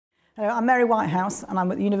I'm Mary Whitehouse and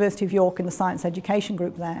I'm at the University of York in the Science Education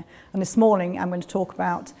Group there, and this morning I'm going to talk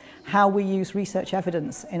about how we use research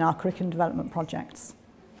evidence in our curriculum development projects.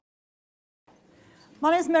 My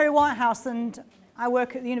name is Mary Whitehouse and I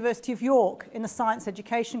work at the University of York in the Science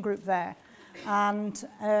Education Group there, and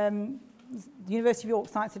the University of York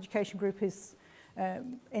Science Education Group is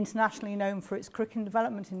internationally known for its curriculum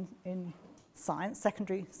development in science,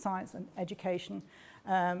 secondary science and education.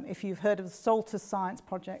 If you've heard of the Salters science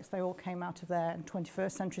projects, they all came out of there in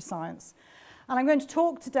 21st century science. And I'm going to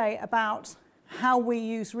talk today about how we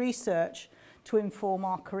use research to inform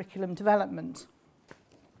our curriculum development.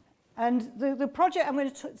 And the project I'm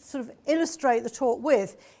going to sort of illustrate the talk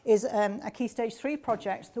with is a Key Stage 3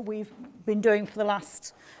 project that we've been doing for the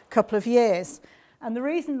last couple of years. And the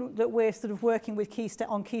reason that we're sort of working with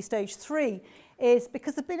on Key Stage 3 is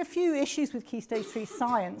because there have been a few issues with Key Stage 3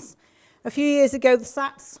 science. A few years ago, the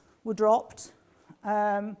SATs were dropped,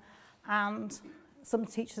 and some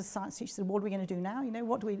teachers, science teachers, said, "What are we going to do now? You know,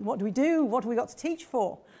 what do we do? What have we got to teach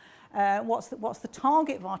for? What's the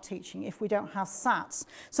target of our teaching if we don't have SATs?"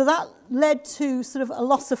 So that led to sort of a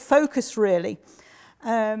loss of focus, really.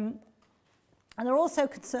 And there are also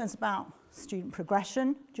concerns about student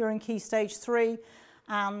progression during Key Stage 3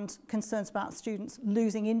 and concerns about students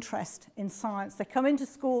losing interest in science. They come into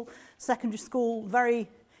school, secondary school, very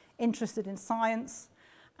interested in science,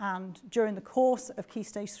 and during the course of Key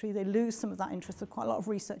Stage 3 they lose some of that interest. There's quite a lot of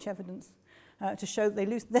research evidence to show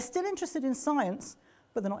that they're still interested in science,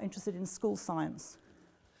 but they're not interested in school science.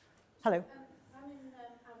 Hello. I'm in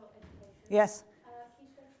adult education. Yes. Key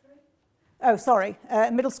Stage 3? Oh, sorry.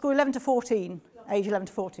 Middle school 11 to 14, age 11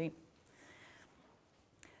 to 14.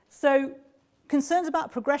 So concerns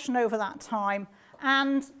about progression over that time,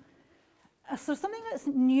 and so something that's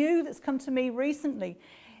new that's come to me recently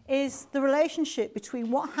is the relationship between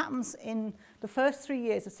what happens in the first 3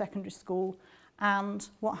 years of secondary school and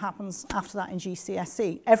what happens after that in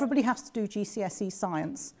GCSE. Everybody has to do GCSE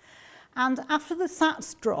science. And after the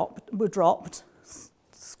SATs were dropped,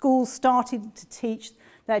 schools started to teach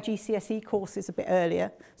their GCSE courses a bit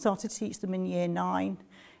earlier, started to teach them in year 9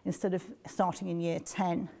 instead of starting in year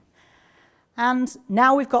 10. And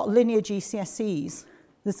now we've got linear GCSEs.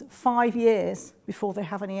 There's 5 years before they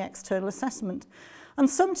have any external assessment. And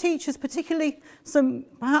some teachers, particularly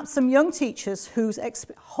perhaps some young teachers whose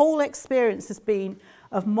whole experience has been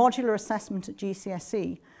of modular assessment at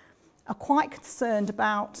GCSE, are quite concerned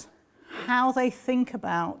about how they think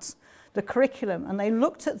about the curriculum. And they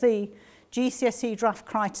looked at the GCSE draft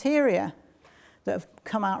criteria that have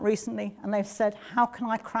come out recently, and they've said, how can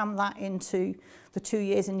I cram that into the 2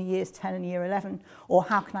 years in years 10 and year 11, or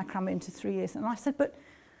how can I cram it into 3 years? And I said, but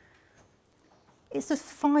it's a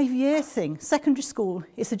 5-year thing. Secondary school,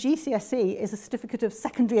 it's a GCSE, is a certificate of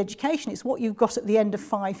secondary education. It's what you've got at the end of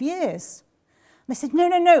 5 years. And they said,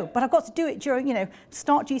 no, but I've got to do it during,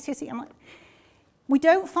 start GCSE. I'm like, we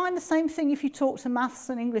don't find the same thing if you talk to maths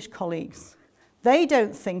and English colleagues. They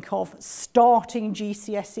don't think of starting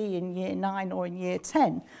GCSE in year 9 or in year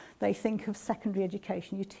 10. They think of secondary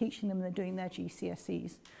education. You're teaching them, they're doing their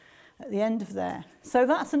GCSEs at the end of there. So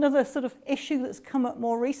that's another sort of issue that's come up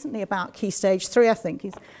more recently about Key Stage 3, I think,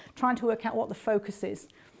 is trying to work out what the focus is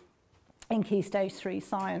in Key Stage 3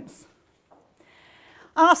 science.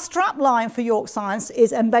 Our strap line for York Science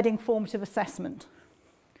is embedding formative assessment.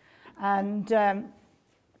 And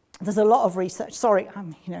there's a lot of research. Sorry,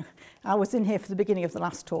 I was in here for the beginning of the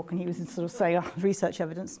last talk and he was sort of saying, oh, research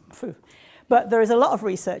evidence. Phew. But there is a lot of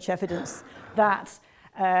research evidence that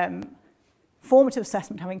formative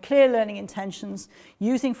assessment, having clear learning intentions,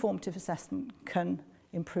 using formative assessment can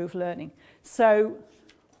improve learning. So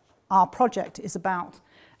our project is about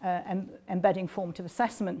embedding formative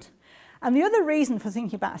assessment. And the other reason for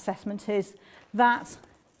thinking about assessment is that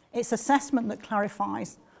it's assessment that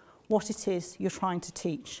clarifies what it is you're trying to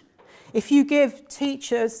teach. If you give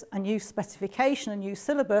teachers a new specification, a new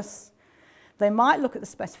syllabus, they might look at the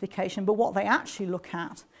specification, but what they actually look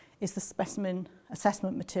at is the specimen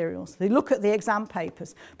assessment materials. They look at the exam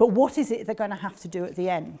papers, but what is it they're going to have to do at the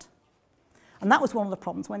end? And that was one of the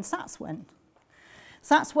problems when SATs went.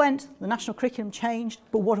 SATs went, the national curriculum changed,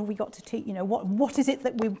 but what have we got to teach? What is it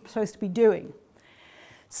that we're supposed to be doing?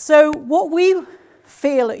 So what we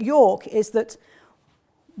feel at York is that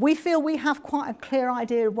we feel we have quite a clear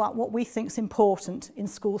idea about what we think is important in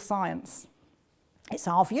school science. It's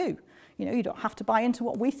our view. You don't have to buy into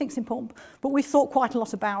what we think is important, but we've thought quite a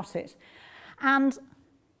lot about it. And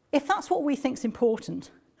if that's what we think is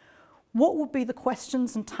important, what would be the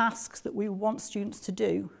questions and tasks that we want students to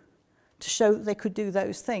do to show that they could do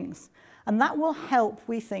those things? And that will help,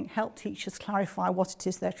 we think, help teachers clarify what it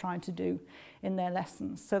is they're trying to do in their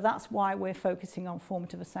lessons. So that's why we're focusing on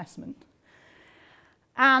formative assessment.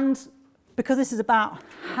 And because this is about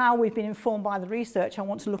how we've been informed by the research, I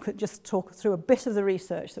want to just talk through a bit of the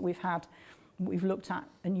research that we've looked at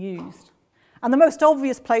and used. And the most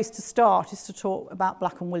obvious place to start is to talk about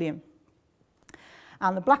Black and William.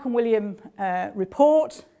 And the Black and William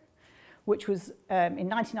report, which was in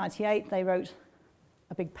 1998, they wrote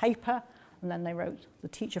a big paper, and then they wrote the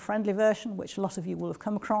teacher-friendly version, which a lot of you will have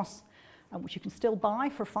come across, and which you can still buy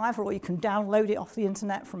for $5, or you can download it off the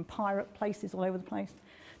internet from pirate places all over the place,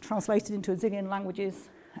 translated into a zillion languages.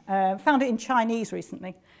 Found it in Chinese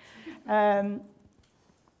recently. By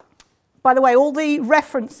the way, all the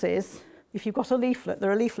references, if you've got a leaflet,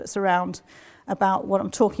 there are leaflets around about what I'm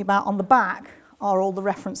talking about. On the back are all the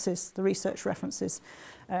references, the research references.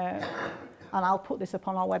 And I'll put this up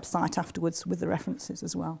on our website afterwards with the references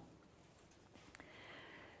as well.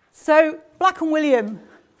 So Black and William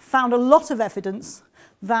found a lot of evidence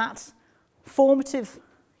that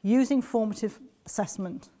using formative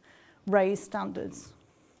assessment raised standards.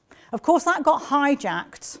 Of course, that got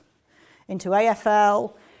hijacked into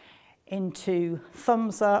AFL, into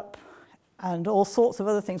Thumbs Up, and all sorts of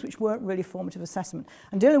other things which weren't really formative assessment.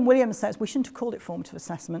 And Dylan Williams says we shouldn't have called it formative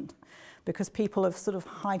assessment because people have sort of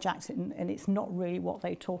hijacked it and it's not really what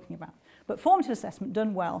they're talking about. But formative assessment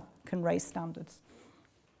done well can raise standards.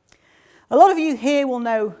 A lot of you here will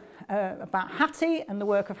know about Hattie and the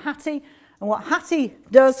work of Hattie. And what Hattie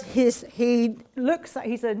does is he's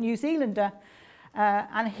a New Zealander,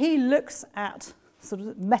 and he looks at sort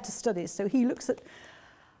of meta-studies. So he looks at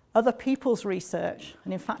other people's research,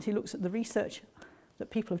 and in fact he looks at the research that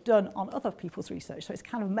people have done on other people's research. So it's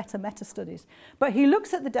kind of meta studies. But he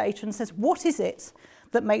looks at the data and says, what is it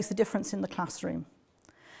that makes the difference in the classroom?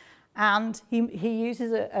 And he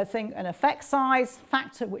uses an effect size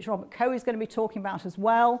factor, which Robert Coe is going to be talking about as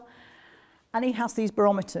well. And he has these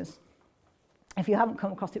barometers. If you haven't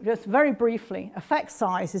come across it, just very briefly, effect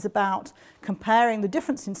size is about comparing the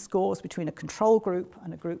difference in scores between a control group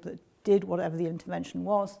and a group that did whatever the intervention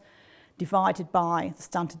was, divided by the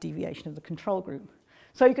standard deviation of the control group.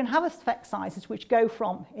 So you can have effect sizes which go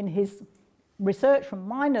from, in his research, from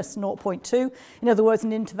minus 0.2, in other words,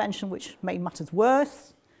 an intervention which made matters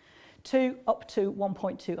worse, to up to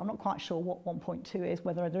 1.2. I'm not quite sure what 1.2 is,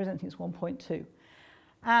 whether there is anything that's 1.2.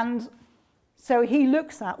 And so he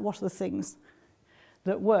looks at what are the things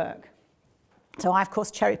that work. So I, of course,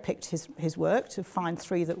 cherry-picked his work to find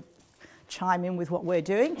 3 that chime in with what we're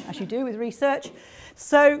doing, as you do with research.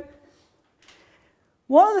 So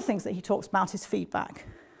one of the things that he talks about is feedback.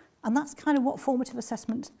 And that's kind of what formative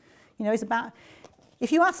assessment, is about.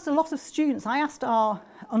 If you asked a lot of students, I asked our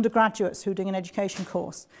undergraduates who are doing an education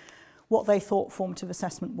course what they thought formative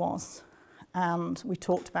assessment was. And we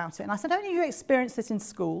talked about it. And I said, have you experienced this in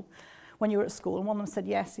school, when you were at school? And one of them said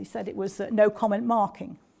yes. He said it was no comment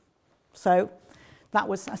marking. So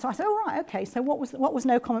I said, oh, right, okay. So what was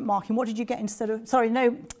no comment marking? What did you get instead of,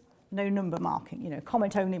 no number marking,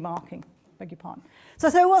 comment only marking, beg your pardon. So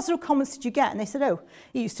I said, what sort of comments did you get? And they said, oh,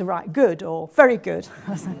 he used to write good or very good.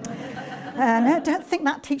 I said, I don't think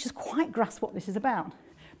that teachers quite grasp what this is about.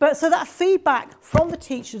 But so that feedback from the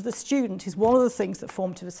teacher to the student is one of the things that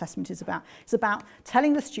formative assessment is about. It's about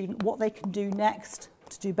telling the student what they can do next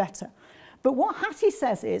to do better. But what Hattie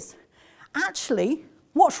says is, actually,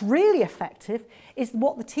 what's really effective is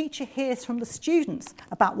what the teacher hears from the students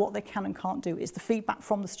about what they can and can't do. It's the feedback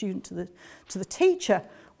from the student to the teacher,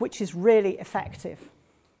 which is really effective.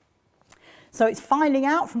 So it's finding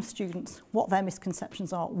out from students what their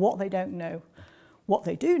misconceptions are, what they don't know, what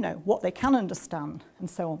they do know, what they can understand, and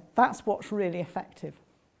so on. That's what's really effective.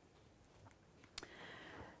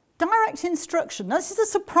 Direct instruction. Now, this is a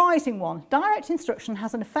surprising one. Direct instruction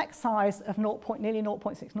has an effect size of nearly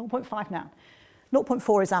 0.6, 0.5 now.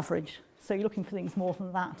 0.4 is average, so you're looking for things more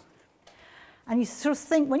than that. And you sort of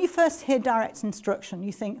think, when you first hear direct instruction,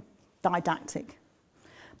 you think didactic.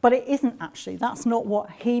 But it isn't actually. That's not what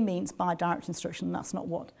he means by direct instruction. That's not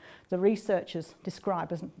what the researchers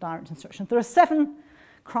describe as direct instruction. There are 7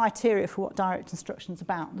 criteria for what direct instruction is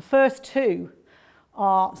about. The first 2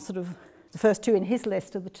 are the first 2 in his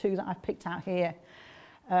list are the 2 that I've picked out here.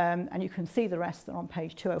 And you can see the rest. They're on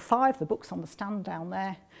page 205. The book's on the stand down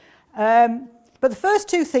there. But the first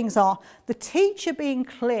 2 things are the teacher being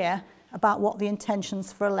clear about what the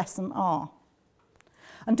intentions for a lesson are.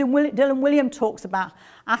 And Dylan William talks about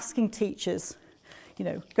asking teachers,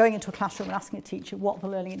 going into a classroom and asking a teacher what the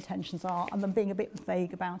learning intentions are and then being a bit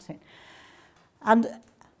vague about it. And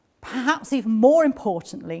perhaps even more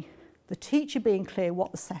importantly, the teacher being clear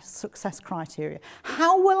what the success criteria.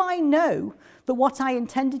 How will I know that what I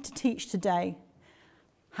intended to teach today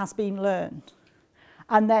has been learned.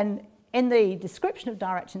 And then in the description of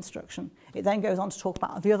direct instruction, it then goes on to talk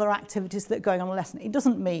about the other activities that are going on in the lesson. It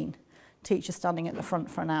doesn't mean teacher standing at the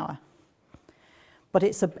front for an hour. But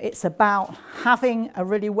it's about having a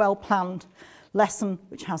really well-planned lesson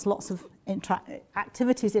which has lots of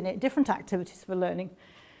activities in it, different activities for learning.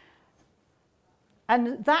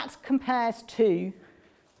 And that compares to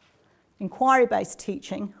inquiry-based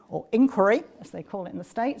teaching, or inquiry, as they call it in the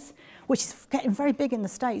States, which is getting very big in the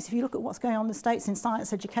States. If you look at what's going on in the States in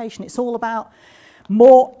science education, it's all about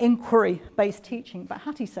more inquiry-based teaching. But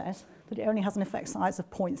Hattie says that it only has an effect size of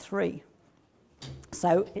 0.3.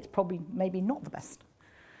 So it's probably maybe not the best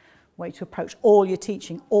way to approach all your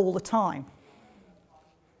teaching all the time.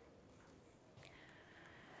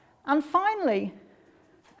 And finally,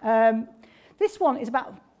 this one is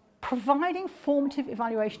about providing formative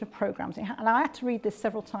evaluation of programs. And I had to read this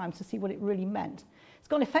several times to see what it really meant. It's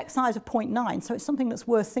got an effect size of 0.9, so it's something that's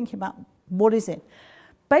worth thinking about. What is it?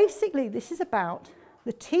 Basically, this is about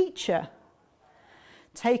the teacher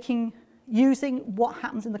using what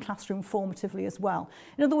happens in the classroom formatively as well.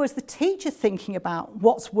 In other words, the teacher thinking about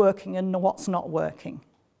what's working and what's not working.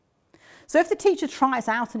 So if the teacher tries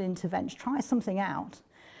out an intervention, tries something out,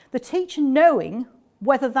 the teacher knowing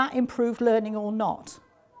whether that improved learning or not.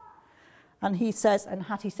 And he says, and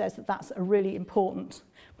Hattie says, that that's a really important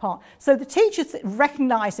part. So the teacher's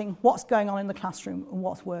recognising what's going on in the classroom and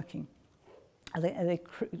what's working are the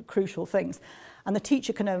crucial things. And the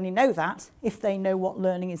teacher can only know that if they know what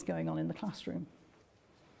learning is going on in the classroom.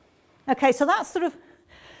 Okay, so that's sort of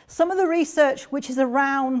some of the research which is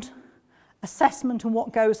around assessment and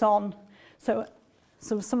what goes on. So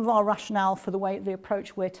some of our rationale for the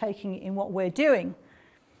approach we're taking in what we're doing.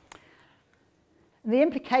 The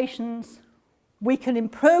implications: we can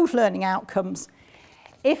improve learning outcomes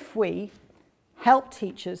if we help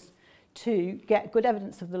teachers to get good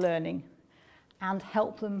evidence of the learning and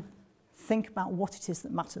help them think about what it is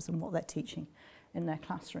that matters and what they're teaching in their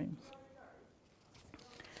classrooms.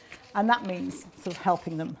 And that means sort of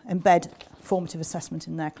helping them embed formative assessment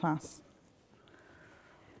in their class.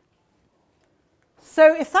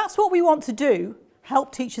 So if that's what we want to do,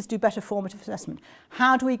 help teachers do better formative assessment,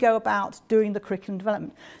 how do we go about doing the curriculum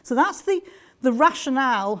development? So that's the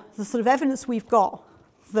rationale, the sort of evidence we've got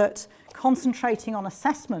that concentrating on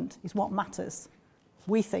assessment is what matters,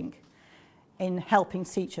 we think, in helping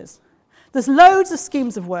teachers. There's loads of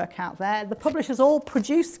schemes of work out there. The publishers all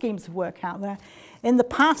produce schemes of work out there. In the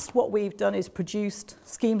past, what we've done is produced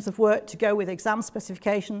schemes of work to go with exam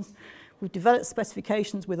specifications. We've developed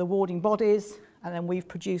specifications with awarding bodies, and then we've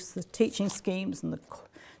produced the teaching schemes and the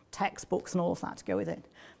textbooks and all of that to go with it.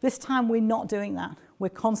 This time we're not doing that. We're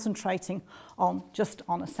concentrating just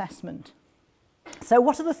on assessment. So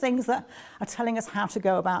what are the things that are telling us how to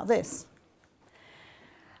go about this?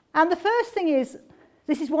 And the first thing is,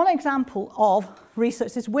 this is one example of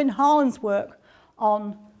research. This is Wyn Harlan's work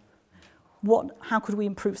on how could we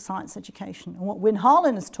improve science education. And what Wyn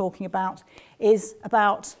Harlan is talking about is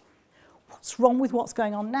about what's wrong with what's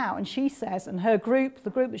going on now. And she says, and her group, the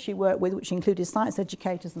group that she worked with, which included science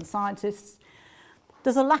educators and scientists,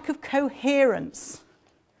 there's a lack of coherence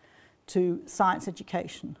to science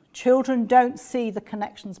education. Children don't see the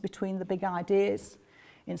connections between the big ideas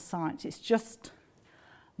in science. It's just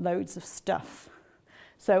loads of stuff.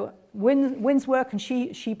 So Wyn's work, and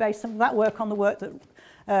she based some of that work on the work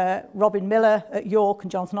that Robin Miller at York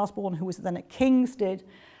and Jonathan Osborne, who was then at King's, did,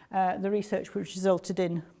 the research which resulted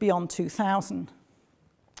in Beyond 2000.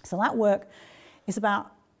 So that work is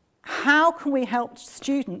about how can we help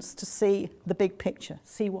students to see the big picture,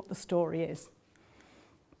 see what the story is.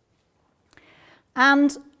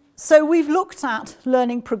 And so we've looked at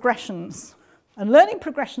learning progressions. And learning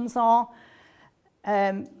progressions are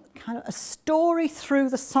kind of a story through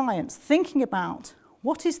the science, thinking about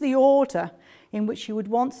what is the order in which you would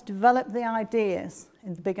want to develop the ideas,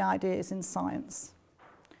 in the big ideas in science.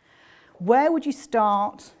 Where would you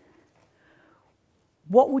start?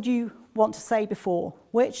 What would you want to say before?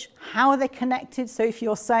 How are they connected? So if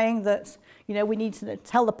you're saying that, we need to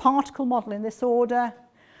tell the particle model in this order,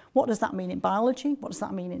 what does that mean in biology? What does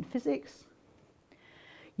that mean in physics?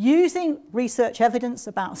 Using research evidence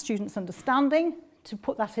about students' understanding to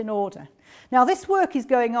put that in order. Now, this work is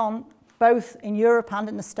going on both in Europe and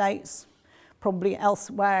in the States, probably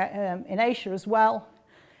elsewhere in Asia as well.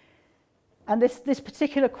 And this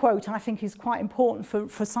particular quote, I think, is quite important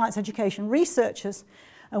for science education researchers.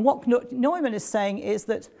 And what Neumann is saying is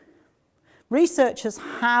that researchers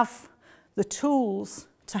have the tools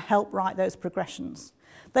to help write those progressions.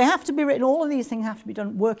 They have to be written, all of these things have to be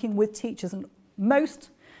done working with teachers, and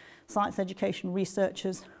most science education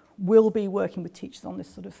researchers will be working with teachers on this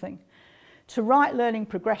sort of thing, to write learning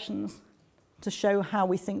progressions to show how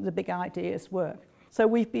we think the big ideas work. So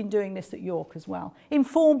we've been doing this at York as well,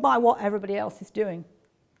 informed by what everybody else is doing.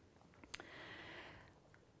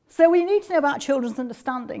 So we need to know about children's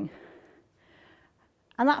understanding.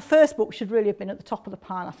 And that first book should really have been at the top of the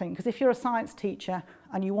pile, I think, because if you're a science teacher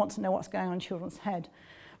and you want to know what's going on in children's head,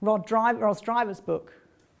 Roz Driver's book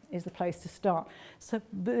is the place to start. So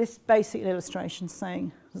this basic illustration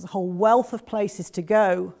saying there's a whole wealth of places to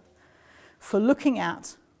go for looking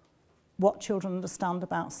at what children understand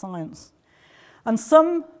about science. And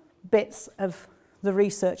some bits of the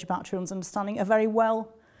research about children's understanding are very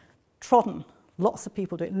well trodden. Lots of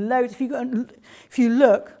people do it. Loads. If you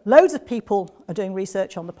look, loads of people are doing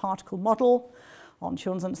research on the particle model, on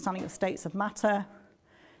children's understanding of states of matter.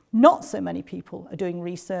 Not so many people are doing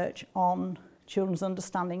research on children's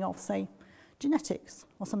understanding of, say, genetics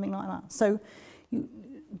or something like that. So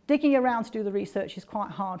digging around to do the research is quite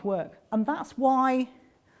hard work. And that's why,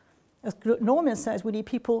 as Norman says, we need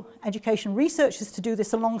people, education researchers, to do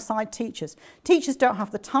this alongside teachers. Teachers don't have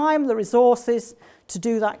the time, the resources to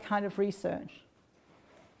do that kind of research.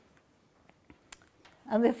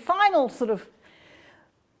 And the final sort of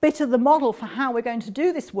bit of the model for how we're going to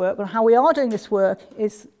do this work, or how we are doing this work,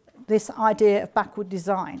 is this idea of backward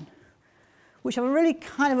design, which I've really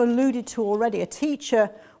kind of alluded to already. A teacher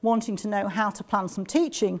wanting to know how to plan some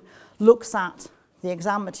teaching looks at the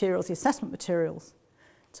exam materials, the assessment materials,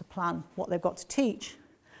 to plan what they've got to teach.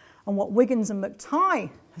 And what Wiggins and McTighe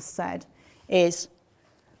has said is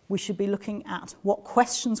we should be looking at what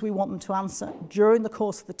questions we want them to answer during the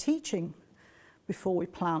course of the teaching before we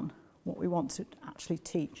plan what we want to actually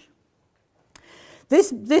teach.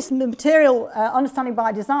 This material, Understanding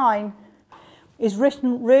by Design, is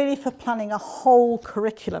written really for planning a whole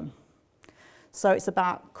curriculum. So it's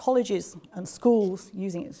about colleges and schools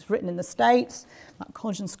using it. It's written in the States, about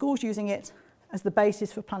colleges and schools using it as the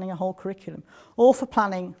basis for planning a whole curriculum, or for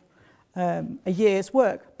planning a year's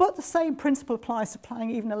work. But the same principle applies to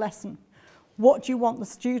planning even a lesson. What do you want the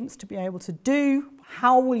students to be able to do?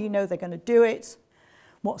 How will you know they're going to do it?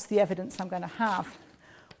 What's the evidence I'm going to have?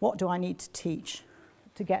 What do I need to teach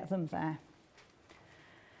to get them there?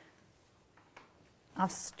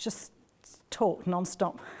 I've just talked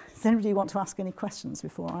non-stop. Does anybody want to ask any questions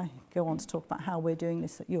before I go on to talk about how we're doing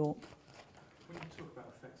this at York? When you talk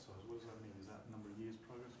about effect size, what does that mean? Is that number of years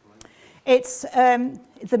progress? It's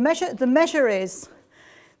the measure is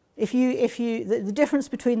the difference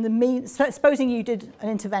between the mean. Supposing you did an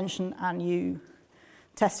intervention and you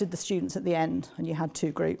tested the students at the end, and you had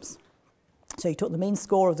two groups. So you took the mean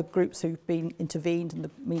score of the groups who've been intervened and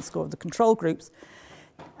the mean score of the control groups,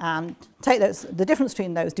 and take the difference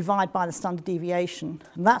between those, divide by the standard deviation,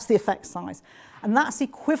 and that's the effect size. And that's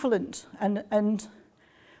equivalent, and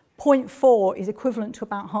 0.4 is equivalent to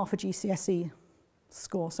about half a GCSE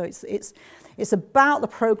score. So it's about the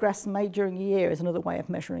progress made during a year is another way of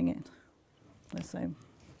measuring it. So,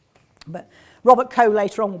 but Robert Coe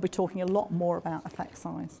later on will be talking a lot more about effect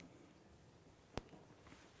size.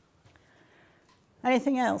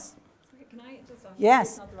 Anything else? Can I just ask? Yes.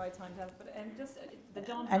 It's not the right time to have it, but just the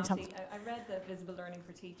John Hattie, I read the Visible Learning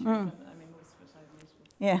for Teachers, and I mean, most of it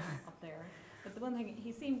I was up there. But the one thing,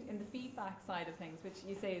 he seemed, in the feedback side of things, which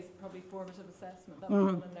you say is probably formative assessment, that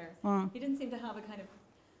was one in there, he didn't seem to have a kind of,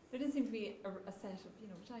 there didn't seem to be a set of,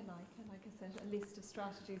 which I like a list of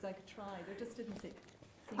strategies I could try. There just didn't seem.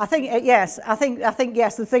 I think yes.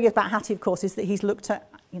 The thing about Hattie, of course, is that he's looked at,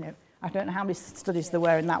 I don't know how many studies there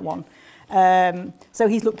were in that one. So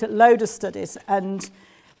he's looked at a load of studies, and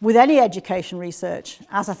with any education research,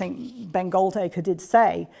 as I think Ben Goldacre did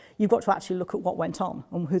say, you've got to actually look at what went on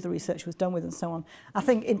and who the research was done with and so on. I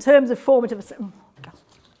think in terms of formative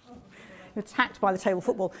attacked by the table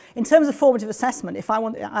football. In terms of formative assessment,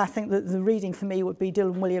 I think that the reading for me would be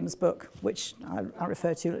Dylan Williams' book, which I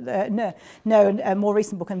refer to. A more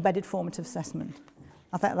recent book, Embedded Formative Assessment.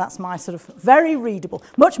 I think that's my sort of very readable,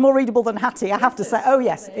 much more readable than Hattie, I have to say. Oh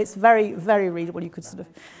yes, it's very, very readable. You could sort of,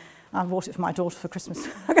 I bought it for my daughter for Christmas.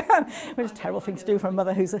 Which is a terrible thing to do for a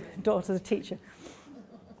mother whose daughter's a teacher.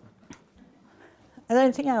 Is there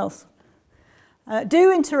anything else?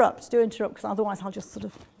 Do interrupt, because otherwise I will just sort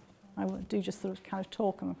of kind of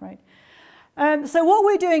talk, I'm afraid. So what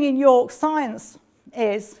we're doing in York Science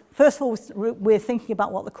is, first of all, we're thinking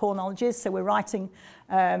about what the core knowledge is, so we're writing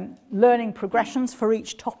learning progressions for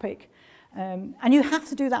each topic. And you have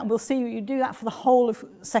to do that, and we'll see you do that for the whole of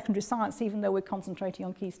secondary science, even though we're concentrating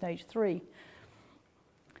on Key Stage 3.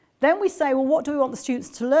 Then we say, well, what do we want the students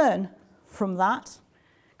to learn from that?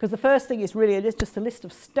 Because the first thing is really just a list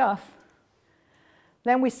of stuff.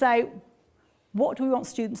 Then we say, What do we want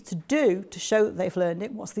students to do to show that they've learned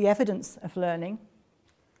it? What's the evidence of learning?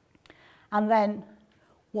 And then,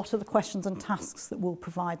 what are the questions and tasks that will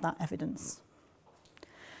provide that evidence?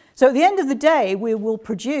 So at the end of the day, we will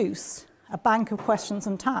produce a bank of questions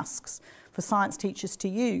and tasks for science teachers to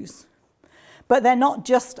use. But they're not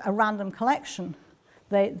just a random collection.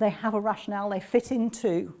 They have a rationale, they fit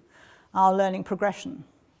into our learning progression.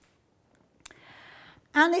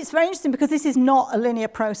 And it's very interesting because this is not a linear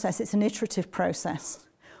process, it's an iterative process.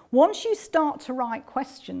 Once you start to write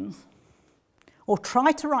questions, or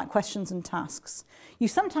try to write questions and tasks, you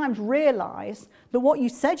sometimes realise that what you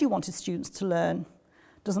said you wanted students to learn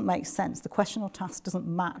doesn't make sense. The question or task doesn't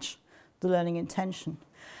match the learning intention.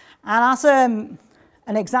 And as an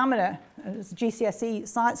examiner, as a GCSE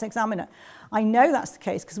science examiner, I know that's the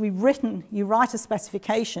case because you write a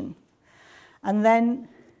specification, and then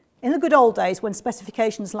in the good old days when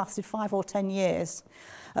specifications lasted 5 or 10 years,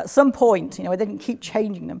 at some point, they didn't keep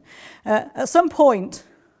changing them, at some point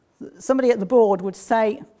somebody at the board would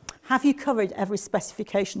say, have you covered every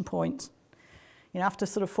specification point? After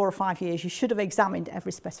sort of 4 or 5 years, you should have examined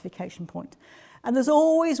every specification point. And there's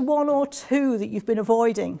always 1 or 2 that you've been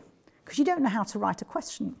avoiding because you don't know how to write a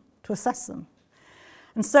question to assess them.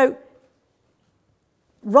 And so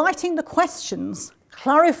writing the questions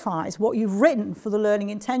clarifies what you've written for the learning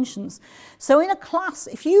intentions. So in a class,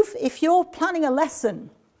 if you're planning a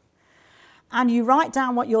lesson and you write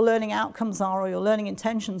down what your learning outcomes are or your learning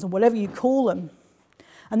intentions or whatever you call them,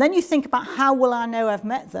 and then you think about how will I know I've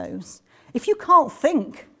met those, if you can't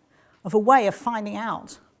think of a way of finding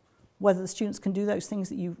out whether the students can do those things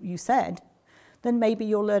that you said, then maybe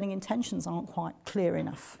your learning intentions aren't quite clear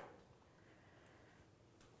enough.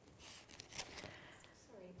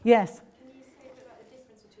 Sorry. Yes? Can you say a bit about the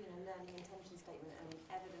difference between a learning intention statement and an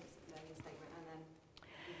evidence of learning statement, and then...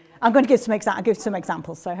 I'm going to give some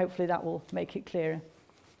examples, so hopefully that will make it clearer.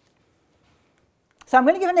 So I'm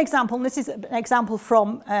going to give an example, and this is an example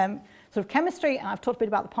from sort of chemistry, and I've talked a bit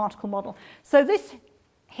about the particle model. So this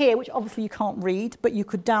here, which obviously you can't read, but you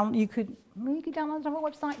could download it on our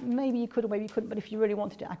website. Maybe you could or maybe you couldn't, but if you really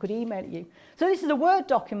wanted it, I could email it you. So this is a Word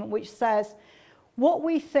document which says what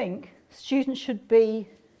we think students should be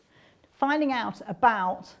finding out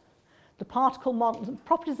about the particle model,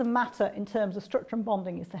 properties of matter in terms of structure and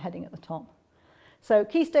bonding is the heading at the top. So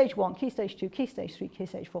key stage 1, key stage 2, key stage 3, key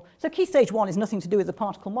stage 4. So key stage 1 is nothing to do with the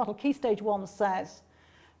particle model. Key stage 1 says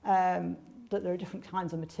that there are different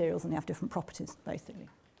kinds of materials and they have different properties, basically.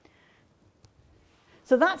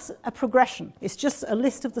 So that's a progression. It's just a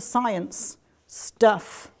list of the science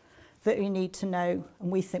stuff that you need to know,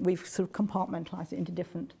 and we think we've sort of compartmentalised it into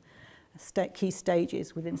different key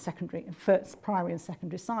stages within primary and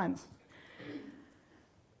secondary science.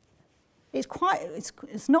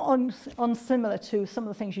 It's not unsimilar to some of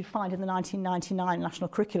the things you'd find in the 1999 national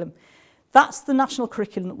curriculum. That's the national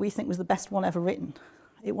curriculum that we think was the best one ever written.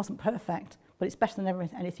 It wasn't perfect, but it's better than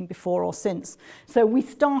anything before or since. So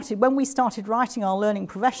when we started writing our learning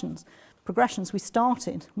progressions, one of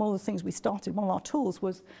our tools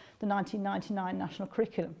was the 1999 national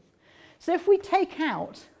curriculum. So if we take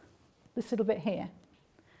out this little bit here,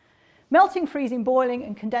 melting, freezing, boiling,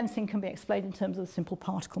 and condensing can be explained in terms of the simple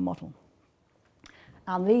particle model.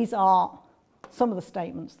 And these are some of the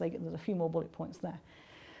statements. There's a few more bullet points there.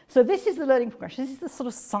 So this is the learning progression. This is the sort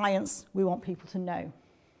of science we want people to know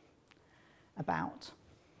about.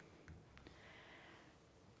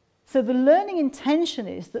 So the learning intention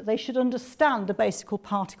is that they should understand the basic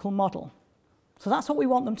particle model. So that's what we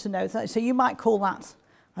want them to know. So you might call that,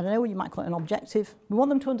 I don't know, you might call it an objective. We want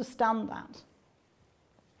them to understand that.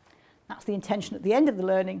 That's the intention at the end of the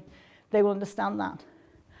learning. They will understand that.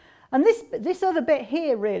 And this other bit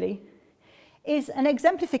here really is an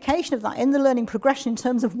exemplification of that in the learning progression in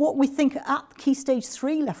terms of what we think at Key Stage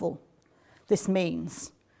 3 level this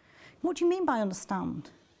means. What do you mean by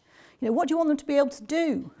understand? What do you want them to be able to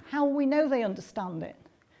do? How will we know they understand it?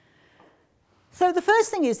 So the first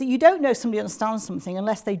thing is that you don't know somebody understands something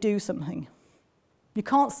unless they do something. You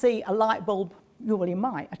can't see a light bulb. Well, you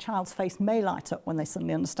might. A child's face may light up when they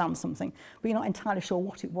suddenly understand something, but you're not entirely sure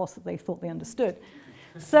what it was that they thought they understood.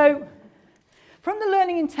 So from the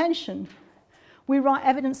learning intention, we write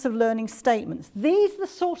evidence of learning statements. These are the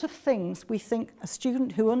sort of things we think a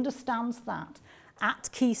student who understands that at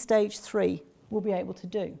Key Stage 3 will be able to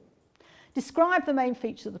do. Describe the main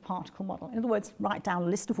features of the particle model. In other words, write down a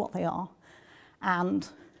list of what they are and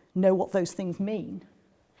know what those things mean.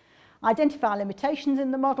 Identify limitations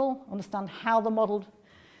in the model, understand how the model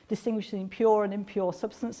distinguishes between pure and impure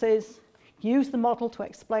substances, use the model to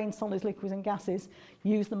explain solids, liquids and gases,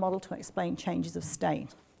 use the model to explain changes of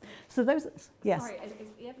state. So those, yes. Sorry, is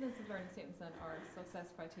the evidence of learning statements then are success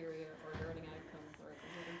criteria or learning outcomes or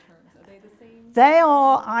other terms? Are they the same? They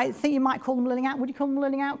are, I think you might call them learning out. Would you call them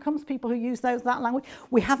learning outcomes? People who use that language.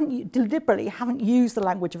 We deliberately haven't used the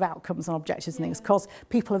language of outcomes and objectives and things because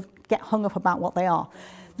people get hung up about what they are.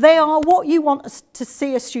 They are what you want us to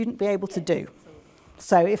see a student be able to do.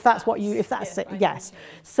 So if that's what you, if that's it, yes.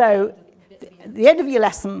 So at the end of your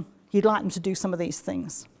lesson, you'd like them to do some of these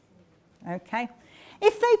things. Okay.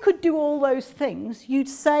 If they could do all those things, you'd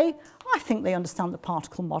say, I think they understand the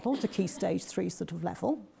particle model to key stage 3 sort of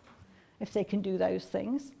level, if they can do those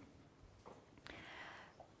things.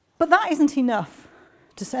 But that isn't enough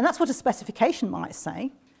to say, and that's what a specification might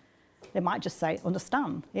say. They might just say,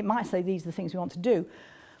 understand. It might say, these are the things we want to do.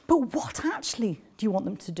 But what actually do you want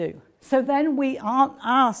them to do? So then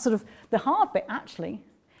our sort of, the hard bit actually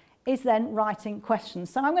is then writing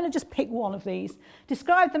questions. So I'm going to just pick one of these,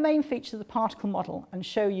 describe the main features of the particle model and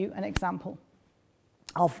show you an example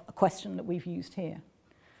of a question that we've used here.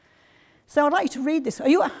 So I'd like you to read this.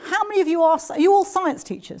 How many of you are you all science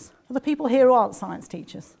teachers? Are the people here who aren't science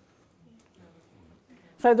teachers?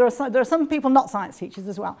 So there are some people not science teachers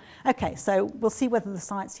as well. Okay, so we'll see whether the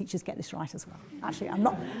science teachers get this right as well. Actually, I'm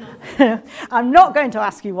not, I'm not going to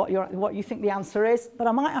ask you what you think the answer is, but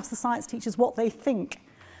I might ask the science teachers what they think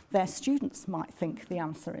their students might think the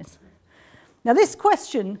answer is. Now, this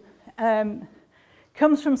question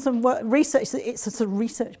comes from some research. It's a sort of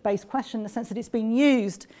research-based question in the sense that it's been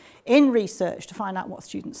used in research to find out what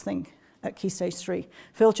students think at Key Stage 3.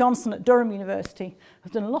 Phil Johnson at Durham University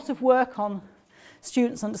has done a lot of work on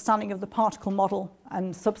students' understanding of the particle model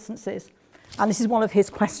and substances, and this is one of his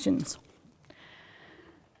questions.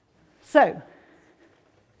 So,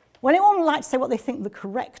 would anyone like to say what they think the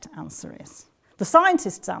correct answer is? The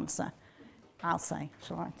scientist's answer, I'll say,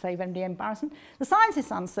 shall I save any embarrassment? The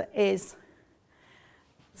scientist's answer is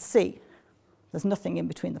C. There's nothing in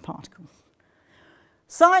between the particles.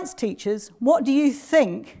 Science teachers, what do you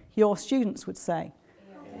think your students would say?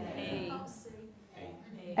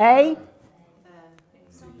 A?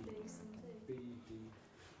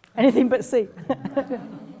 Anything but C.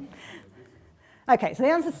 Okay, so the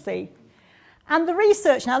answer is C. And the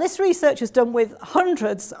research, now this research is done with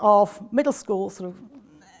hundreds of middle school sort of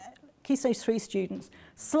Key Stage 3 students,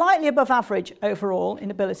 slightly above average overall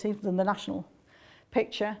in ability than the national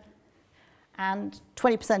picture, and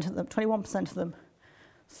 20% of them, 21% of them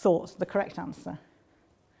thought the correct answer.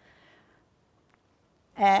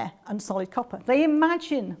 Air and solid copper. They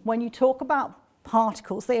imagine when you talk about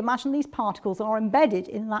particles, they imagine these particles are embedded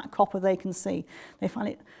in that copper they can see. They find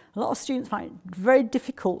it, a lot of students find it very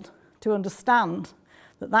difficult to understand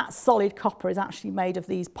that that solid copper is actually made of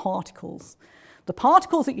these particles. The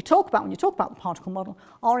particles that you talk about when you talk about the particle model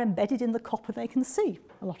are embedded in the copper they can see,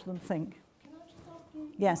 a lot of them think. Can I just ask you,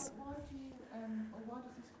 yes. Why does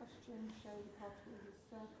this question show the particles as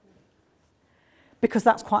circles? Because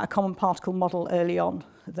that's quite a common particle model early on,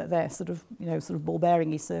 that they're sort of, you know, sort of ball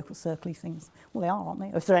bearingy, circly things. Well, they are, aren't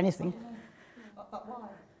they? If they're anything. But why?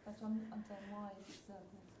 That's what I'm saying, why is it circles?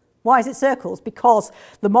 Why is it circles? Because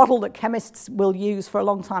the model that chemists will use for a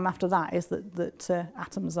long time after that is that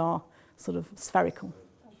atoms are sort of spherical.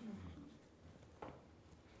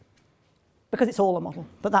 Because it's all a model,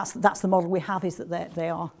 but that's the model we have, is that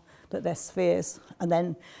they're spheres. And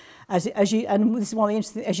then and this is one of the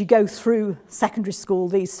interesting, as you go through secondary school,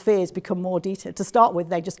 these spheres become more detailed. To start with,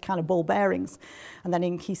 they're just kind of ball bearings, and then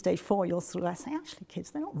in Key Stage 4, you'll sort of say, actually,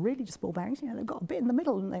 kids, they're not really just ball bearings. You know, they've got a bit in the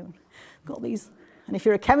middle, and they've got these. And if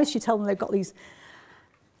you're a chemist, you tell them they've got these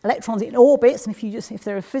electrons in orbits, and if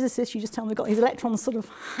they're a physicist, you just tell them they've got these electrons sort of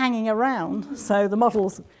hanging around. So the model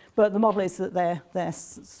is that they're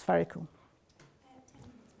spherical.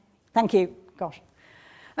 Thank you. Gosh.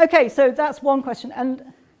 Okay, so that's one question.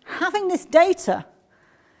 And having this data,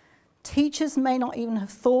 teachers may not even have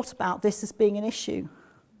thought about this as being an issue.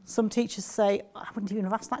 Some teachers say, I wouldn't even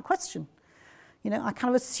have asked that question. You know, I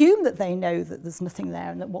kind of assume that they know that there's nothing there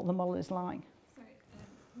and that what the model is like. Sorry,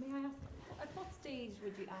 may I ask, at what stage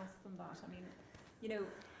would you ask them that? I mean, you know,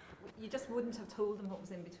 you just wouldn't have told them what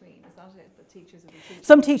was in between. Is that it? The teachers would be teaching?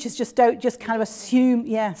 Some teachers just kind of assume,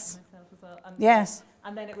 yes. Myself as well. And yes.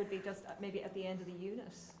 And then it would be just maybe at the end of the unit.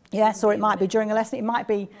 Yes, or it might be during a lesson. It might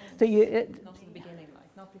be that you. Not at the beginning,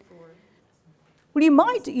 like not before.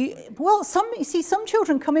 Well, some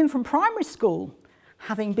children come in from primary school,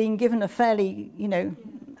 having been given a fairly, you know,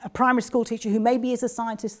 a primary school teacher who maybe is a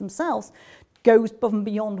scientist themselves, goes above and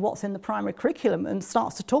beyond what's in the primary curriculum and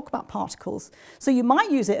starts to talk about particles. So you might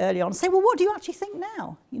use it early on and say, well, what do you actually think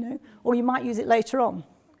now? You know, or you might use it later on.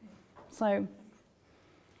 So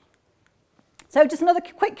just another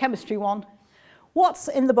quick chemistry one. What's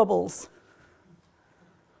in the bubbles?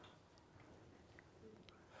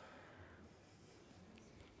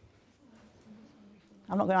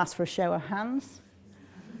 I'm not going to ask for a show of hands.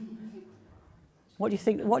 What do you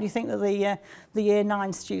think? What do you think that the Year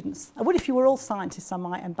 9 students? I would if you were all scientists. I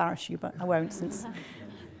might embarrass you, but I won't since.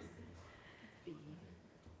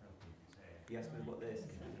 Yes, what this?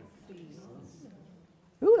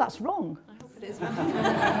 Ooh, that's wrong. I hope it is.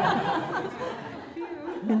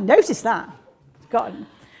 You notice that? Got.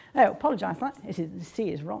 Oh, apologise for that. C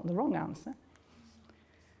is wrong. The wrong answer.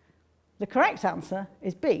 The correct answer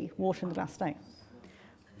is B, water in the glass state.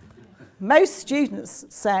 Most students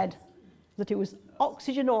said that it was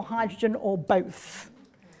oxygen or hydrogen or both,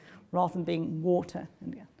 rather than being water.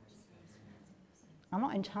 I'm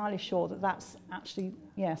not entirely sure that that's actually,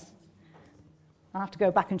 yes. I'll have to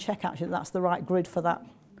go back and check actually that that's the right grid for that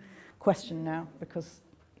question now, because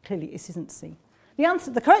clearly this isn't C.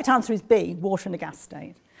 The correct answer is B, water in a gas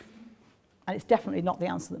state. And it's definitely not the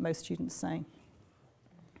answer that most students say.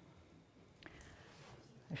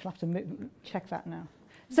 I shall have to check that now.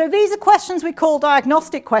 So these are questions we call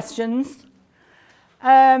diagnostic questions.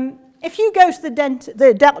 If you go to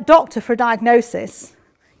the doctor for a diagnosis,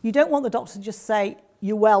 you don't want the doctor to just say,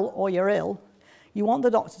 you're well or you're ill. You want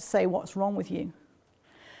the doctor to say what's wrong with you.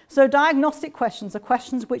 So diagnostic questions are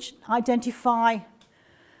questions which identify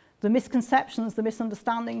the misconceptions, the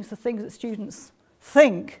misunderstandings, the things that students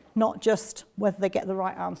think, not just whether they get the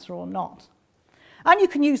right answer or not. And you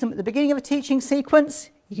can use them at the beginning of a teaching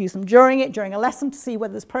sequence. You can use them during a lesson to see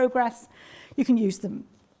whether there's progress. You can use them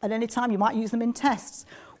at any time. You might use them in tests.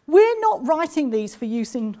 We're not writing these for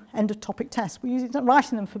use in end-of-topic tests. We're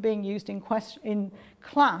writing them for being used in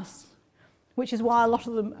class, which is why a lot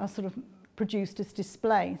of them are sort of produced as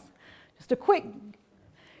displays. Just a quick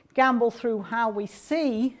gamble through how we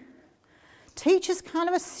see. Teachers kind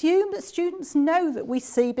of assume that students know that we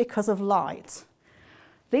see because of light.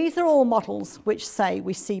 These are all models which say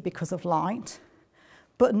we see because of light,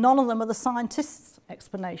 but none of them are the scientist's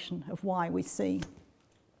explanation of why we see.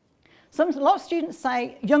 A lot of students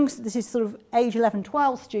say, this is sort of age 11,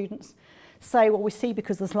 12 students, say, well, we see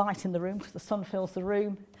because there's light in the room, because the sun fills the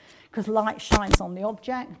room, because light shines on the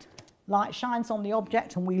object. Light shines on the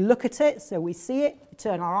object and we look at it, so we see it, we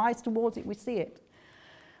turn our eyes towards it, we see it.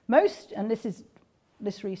 Most, and this is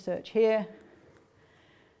this research here,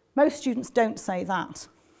 most students don't say that.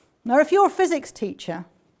 Now, if you're a physics teacher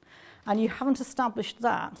and you haven't established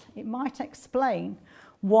that, it might explain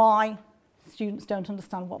why students don't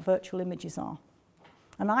understand what virtual images are.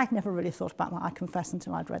 And I'd never really thought about that, I confess,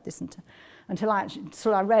 until I'd read this, until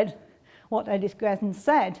I read what Edith Gresin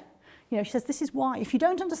said. You know, she says, this is why. If you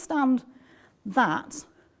don't understand that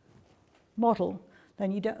model,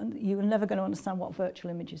 then you're never going to understand what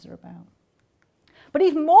virtual images are about. But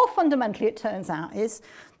even more fundamentally, it turns out, is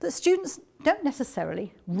that students don't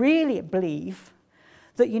necessarily really believe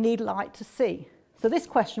that you need light to see. So this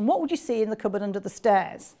question, what would you see in the cupboard under the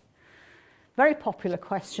stairs? Very popular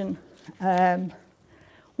question.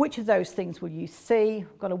 Which of those things will you see?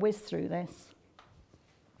 I've got to whiz through this.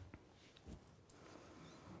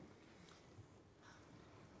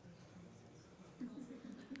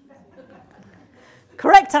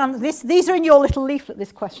 Correct answer. These are in your little leaflet.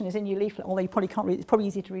 This question is in your leaflet, although you probably can't read it. It's probably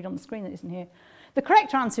easier to read on the screen that isn't here. The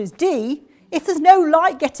correct answer is D. If there's no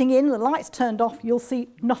light getting in, the light's turned off, you'll see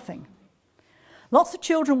nothing. Lots of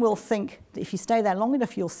children will think that if you stay there long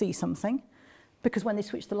enough, you'll see something, because when they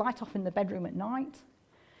switch the light off in the bedroom at night,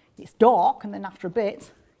 it's dark, and then after a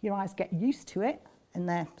bit, your eyes get used to it in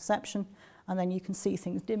their perception, and then you can see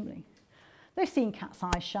things dimly. They've seen cat's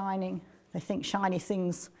eyes shining. They think shiny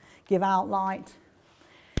things give out light.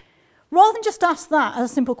 Rather than just ask that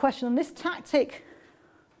as a simple question, and this tactic,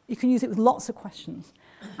 you can use it with lots of questions.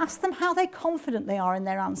 Ask them how confident they are in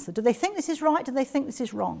their answer. Do they think this is right? Do they think this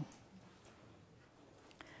is wrong?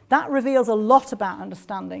 That reveals a lot about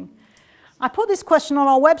understanding. I put this question on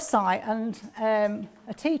our website, and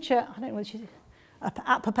a teacher, I don't know whether she's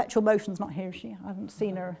at Perpetual Motion's not here, is she? I haven't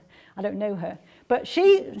seen her. I don't know her. But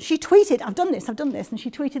she tweeted, I've done this, and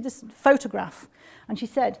she tweeted this photograph, and she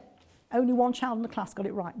said, only one child in the class got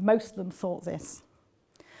it right. Most of them thought this.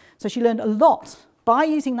 So she learned a lot by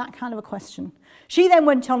using that kind of a question. She then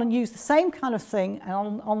went on and used the same kind of thing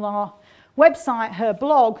on our website, her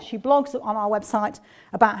blog. She blogs on our website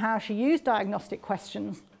about how she used diagnostic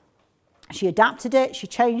questions. She adapted it, she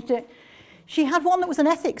changed it. She had one that was an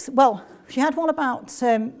ethics, well, she had one about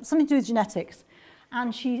something to do with genetics.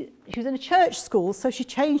 And she was in a church school, so she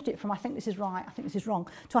changed it from I think this is right, I think this is wrong,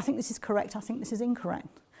 to I think this is correct, I think this is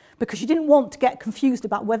incorrect. Because she didn't want to get confused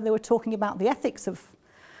about whether they were talking about the ethics of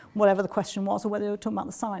whatever the question was or whether they were talking about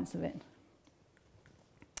the science of it.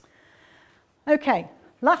 Okay,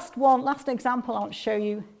 last example I want to show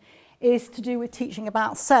you is to do with teaching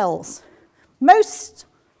about cells. Most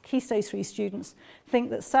Key Stage 3 students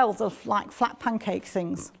think that cells are like flat pancake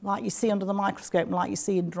things, like you see under the microscope and like you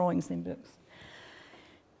see in drawings in books.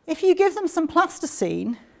 If you give them some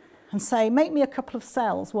plasticine and say, make me a couple of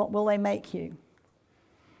cells, what will they make you?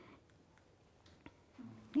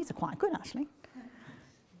 These are quite good, actually.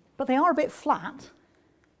 But they are a bit flat.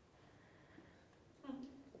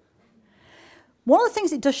 One of the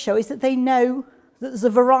things it does show is that they know that there's a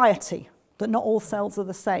variety, that not all cells are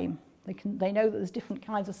the same. They know that there's different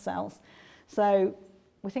kinds of cells. So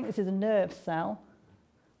we think this is a nerve cell.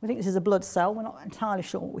 We think this is a blood cell. We're not entirely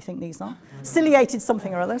sure what we think these are. Ciliated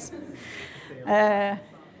something or others. And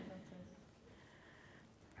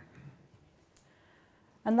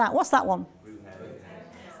that, what's that one?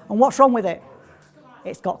 And what's wrong with it?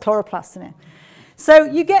 It's got chloroplasts in it. So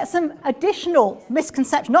you get some additional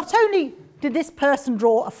misconception. Not only did this person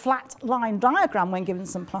draw a flat line diagram when given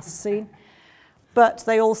some plasticine, but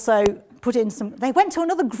they also put in some, they went to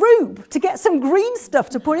another group to get some green stuff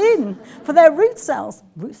to put in for their root cells.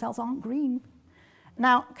 Root cells aren't green.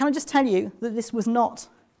 Now, can I just tell you that this was not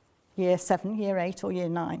year 7, year 8, or year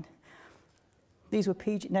 9. These were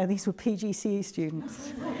PGCE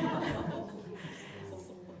students.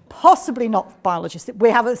 Possibly not biologists. We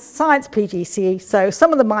have a science PGCE, so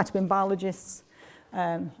some of them might have been biologists,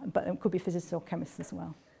 but it could be physicists or chemists as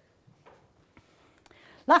well.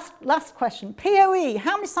 Last question. POE.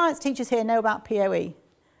 How many science teachers here know about POE?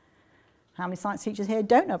 How many science teachers here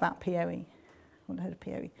don't know about POE? I haven't heard of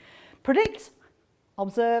POE. Predict,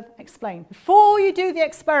 observe, explain. Before you do the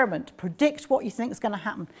experiment, predict what you think is going to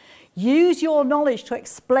happen. Use your knowledge to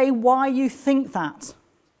explain why you think that.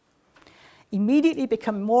 Immediately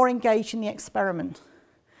become more engaged in the experiment,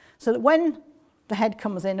 so that when the head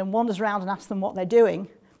comes in and wanders around and asks them what they're doing,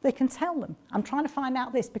 they can tell them, I'm trying to find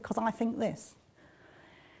out this because I think this.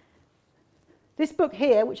 This book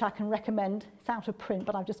here, which I can recommend, it's out of print,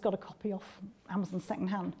 but I've just got a copy off Amazon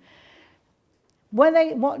secondhand. What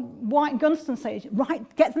White and Gunston says,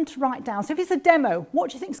 get them to write down. So if it's a demo, what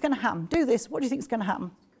do you think is going to happen? Do this, what do you think is going to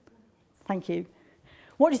happen? Thank you.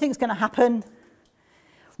 What do you think is going to happen?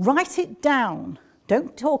 Write it down.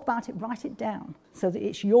 Don't talk about it, write it down so that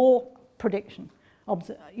it's your prediction.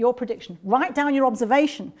 Write down your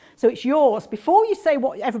observation so it's yours. Before you say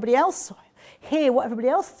what everybody else saw, hear what everybody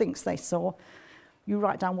else thinks they saw, you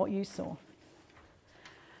write down what you saw.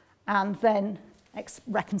 And then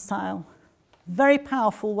reconcile. Very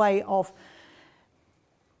powerful way of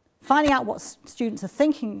finding out what students are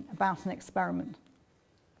thinking about an experiment,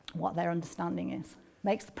 what their understanding is.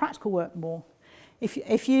 Makes the practical work more.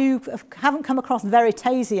 If you haven't come across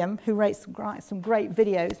Veritasium, who writes some great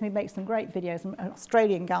videos, he makes some great videos, an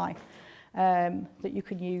Australian guy, that you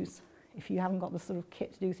can use if you haven't got the sort of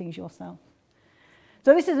kit to do things yourself.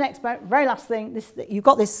 So this is an experiment, very last thing, you've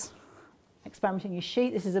got this experiment in your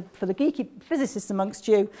sheet. This is for the geeky physicists amongst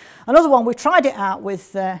you. Another one, we tried it out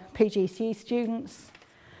with PGCE students,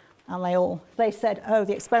 and they said, oh,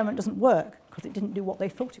 the experiment doesn't work, because it didn't do what they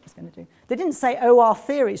thought it was going to do. They didn't say, oh, our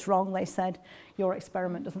theory's wrong. They said, your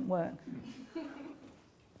experiment doesn't work.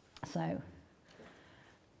 So,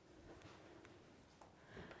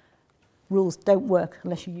 rules don't work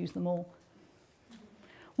unless you use them all.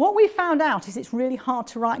 What we found out is it's really hard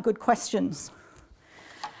to write good questions.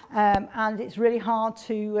 And it's really hard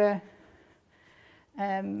to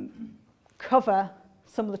cover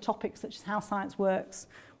some of the topics, such as how science works,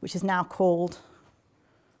 which is now called,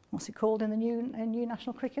 what's it called in the new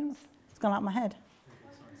national curriculum? It's gone out of my head.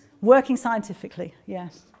 Working scientifically,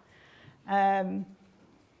 yes. But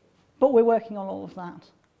we're working on all of that.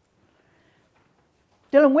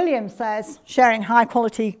 Dylan Williams says sharing high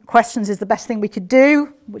quality questions is the best thing we could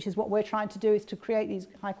do, which is what we're trying to do, is to create these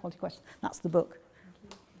high quality questions. That's the book.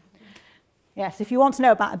 Yes, if you want to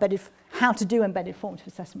know about how to do embedded formative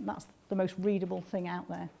assessment, that's the most readable thing out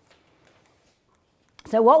there.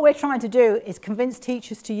 So what we're trying to do is convince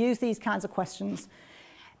teachers to use these kinds of questions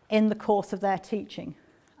in the course of their teaching.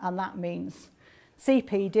 And that means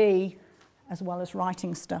CPD as well as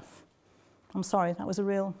writing stuff. I'm sorry, that was a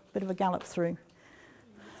real bit of a gallop through.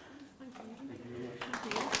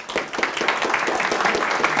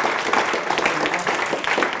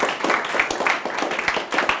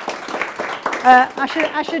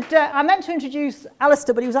 I meant to introduce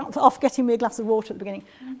Alistair, but he was off getting me a glass of water at the beginning.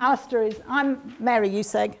 Alistair I'm Mary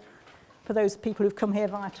Useg, for those people who've come here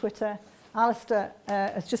via Twitter. Alistair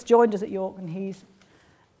has just joined us at York, and he's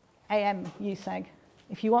AM Useg.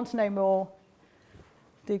 If you want to know more,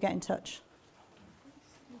 do get in touch.